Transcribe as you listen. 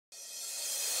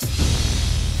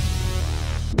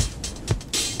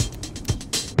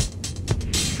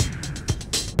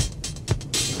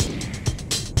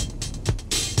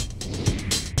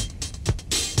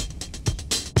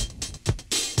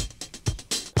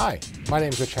Hi, my name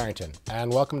is Rich Harrington,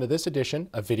 and welcome to this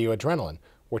edition of Video Adrenaline,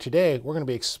 where today we're going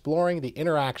to be exploring the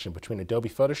interaction between Adobe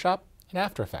Photoshop and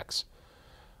After Effects.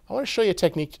 I want to show you a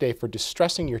technique today for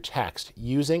distressing your text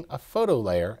using a photo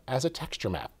layer as a texture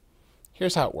map.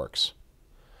 Here's how it works.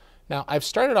 Now, I've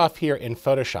started off here in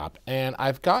Photoshop, and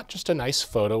I've got just a nice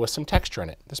photo with some texture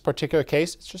in it. In this particular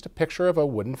case, it's just a picture of a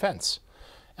wooden fence.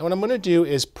 And what I'm going to do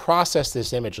is process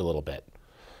this image a little bit.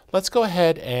 Let's go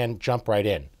ahead and jump right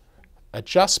in.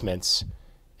 Adjustments,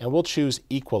 and we'll choose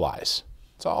Equalize.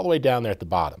 It's all the way down there at the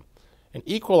bottom. And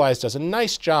Equalize does a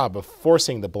nice job of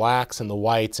forcing the blacks and the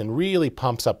whites and really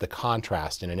pumps up the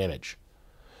contrast in an image.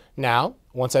 Now,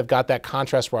 once I've got that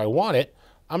contrast where I want it,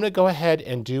 I'm going to go ahead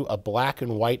and do a black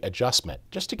and white adjustment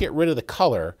just to get rid of the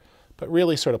color, but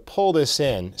really sort of pull this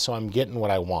in so I'm getting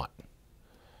what I want.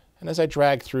 And as I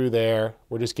drag through there,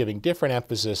 we're just giving different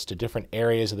emphasis to different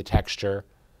areas of the texture.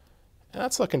 And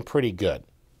that's looking pretty good.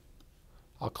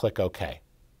 I'll click OK.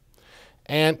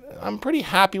 And I'm pretty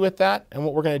happy with that. And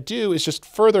what we're going to do is just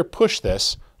further push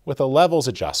this with a levels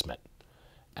adjustment.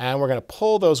 And we're going to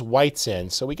pull those whites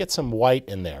in so we get some white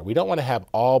in there. We don't want to have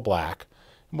all black.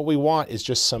 What we want is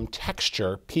just some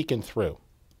texture peeking through.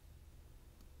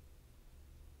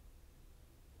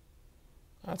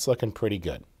 That's looking pretty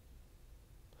good.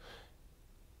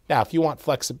 Now, if you want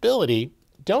flexibility,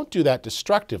 don't do that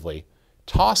destructively.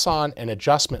 Toss on an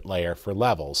adjustment layer for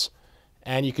levels.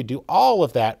 And you could do all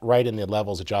of that right in the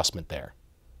levels adjustment there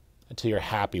until you're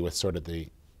happy with sort of the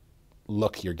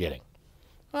look you're getting.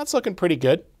 Well, that's looking pretty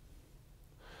good.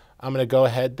 I'm going to go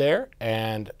ahead there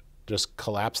and just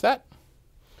collapse that.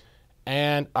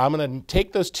 And I'm going to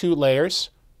take those two layers,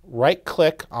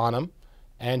 right-click on them,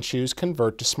 and choose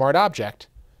Convert to Smart Object.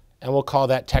 And we'll call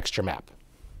that Texture Map.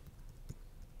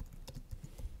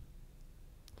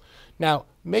 Now,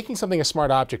 making something a smart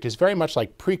object is very much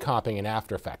like pre-comping in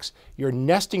After Effects. You're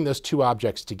nesting those two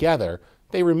objects together.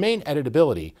 They remain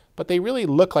editability, but they really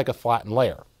look like a flattened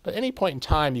layer. At any point in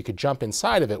time, you could jump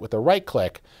inside of it with a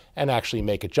right-click and actually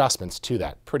make adjustments to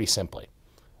that pretty simply.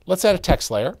 Let's add a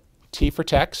text layer, T for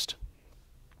text,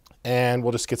 and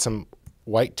we'll just get some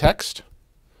white text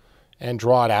and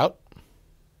draw it out,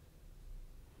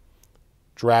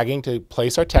 dragging to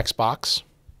place our text box.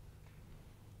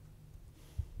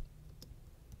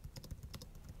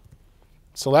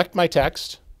 Select my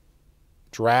text,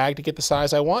 drag to get the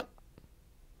size I want,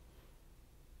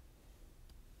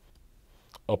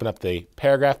 open up the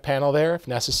paragraph panel there if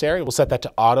necessary. We'll set that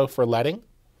to auto for leading,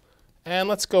 and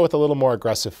let's go with a little more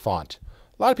aggressive font.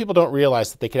 A lot of people don't realize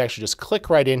that they can actually just click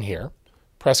right in here,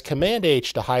 press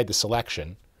Command-H to hide the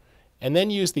selection, and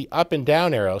then use the up and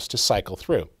down arrows to cycle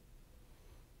through.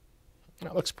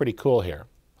 That looks pretty cool here.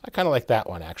 I kind of like that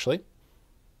one actually.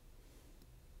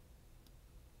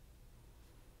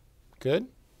 Good.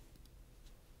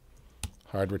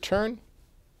 Hard return.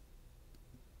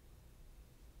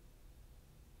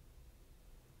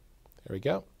 There we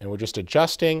go. And we're just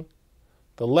adjusting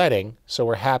the leading so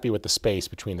we're happy with the space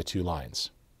between the two lines.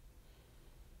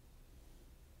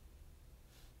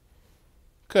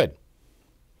 Good.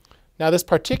 Now this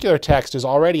particular text is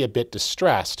already a bit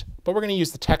distressed, but we're going to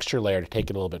use the texture layer to take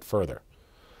it a little bit further.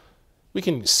 We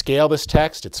can scale this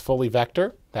text. It's fully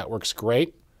vector. That works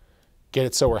great. Get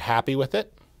it so we're happy with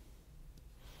it.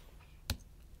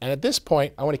 And at this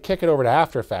point, I want to kick it over to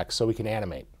After Effects so we can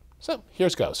animate. So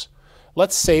here's goes.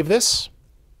 Let's save this,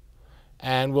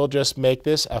 and we'll just make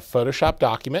this a Photoshop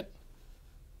document.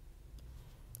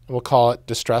 And we'll call it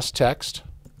Distressed Text.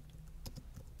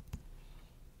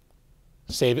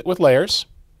 Save it with layers.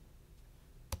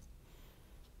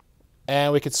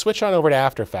 And we could switch on over to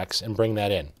After Effects and bring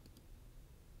that in.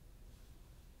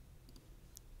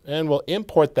 And we'll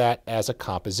import that as a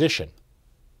composition.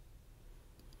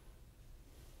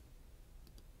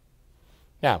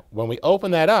 Now, when we open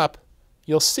that up,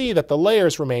 you'll see that the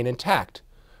layers remain intact.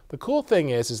 The cool thing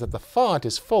is that the font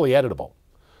is fully editable.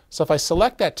 So if I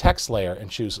select that text layer and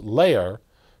choose Layer,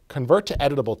 Convert to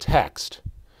Editable Text,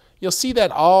 you'll see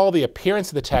that all the appearance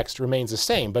of the text remains the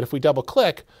same. But if we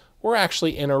double-click, we're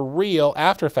actually in a real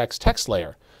After Effects text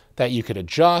layer that you could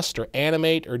adjust or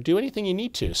animate or do anything you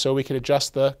need to. So we could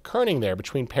adjust the kerning there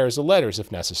between pairs of letters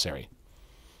if necessary.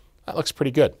 That looks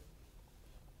pretty good.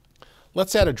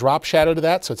 Let's add a drop shadow to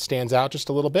that so it stands out just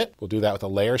a little bit. We'll do that with a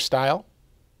layer style.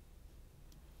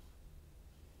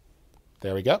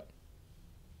 There we go.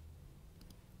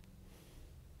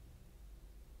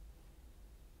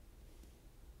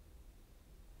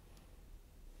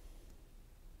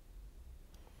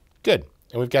 Good.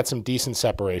 And we've got some decent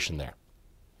separation there.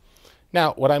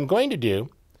 Now, what I'm going to do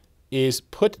is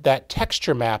put that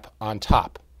texture map on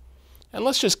top. And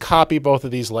let's just copy both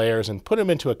of these layers and put them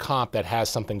into a comp that has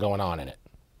something going on in it.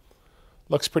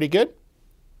 Looks pretty good.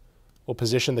 We'll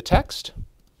position the text.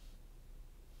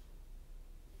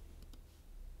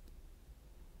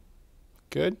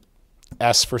 Good.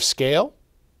 S for scale.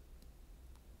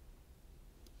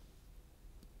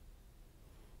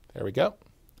 There we go.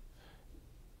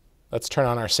 Let's turn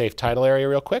on our Save Title area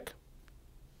real quick.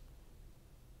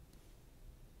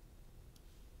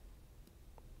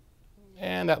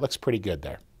 And that looks pretty good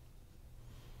there.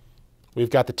 We've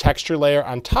got the texture layer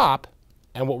on top,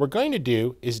 and what we're going to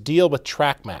do is deal with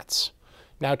track mats.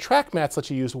 Now, track mats let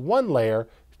you use one layer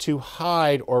to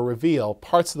hide or reveal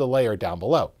parts of the layer down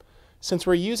below. Since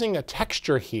we're using a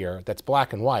texture here that's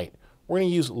black and white, we're going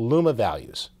to use luma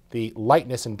values, the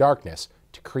lightness and darkness,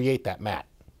 to create that matte.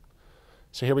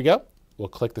 So here we go. We'll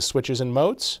click the switches and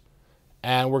modes,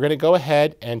 and we're going to go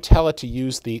ahead and tell it to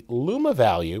use the luma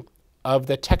value of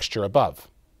the texture above.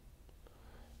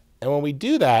 And when we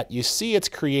do that, you see it's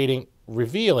creating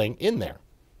revealing in there.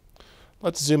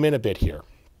 Let's zoom in a bit here.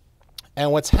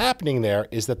 And what's happening there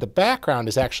is that the background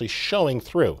is actually showing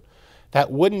through.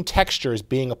 That wooden texture is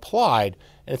being applied,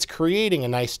 and it's creating a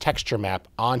nice texture map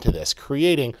onto this,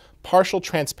 creating partial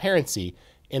transparency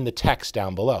in the text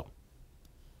down below.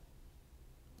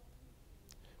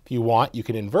 If you want, you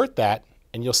can invert that,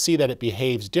 and you'll see that it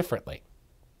behaves differently.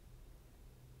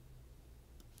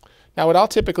 Now, what I'll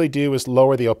typically do is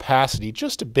lower the opacity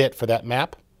just a bit for that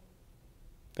map.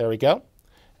 There we go.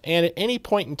 And at any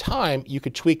point in time, you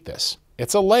could tweak this.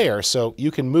 It's a layer, so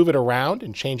you can move it around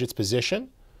and change its position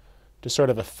to sort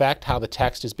of affect how the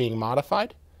text is being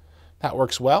modified. That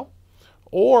works well.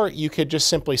 Or you could just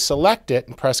simply select it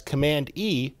and press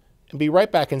Command-E and be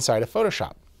right back inside of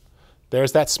Photoshop.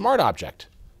 There's that smart object,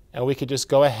 and we could just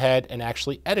go ahead and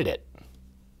actually edit it.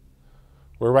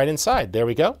 We're right inside. There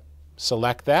we go.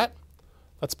 Select that.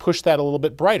 Let's push that a little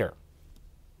bit brighter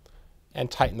and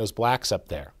tighten those blacks up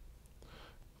there.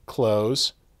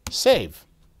 Close, save.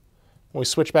 When we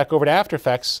switch back over to After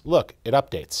Effects, look, it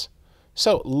updates.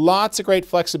 So lots of great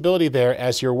flexibility there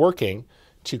as you're working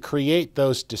to create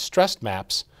those distressed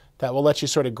maps that will let you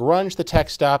sort of grunge the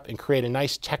text up and create a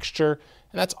nice texture,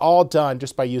 and that's all done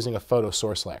just by using a photo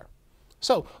source layer.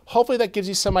 So hopefully that gives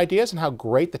you some ideas on how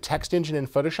great the text engine in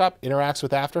Photoshop interacts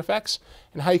with After Effects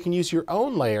and how you can use your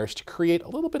own layers to create a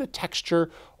little bit of texture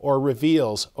or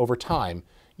reveals over time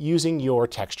using your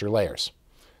texture layers.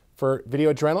 For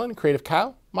Video Adrenaline and Creative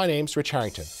Cow, my name's Rich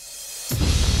Harrington.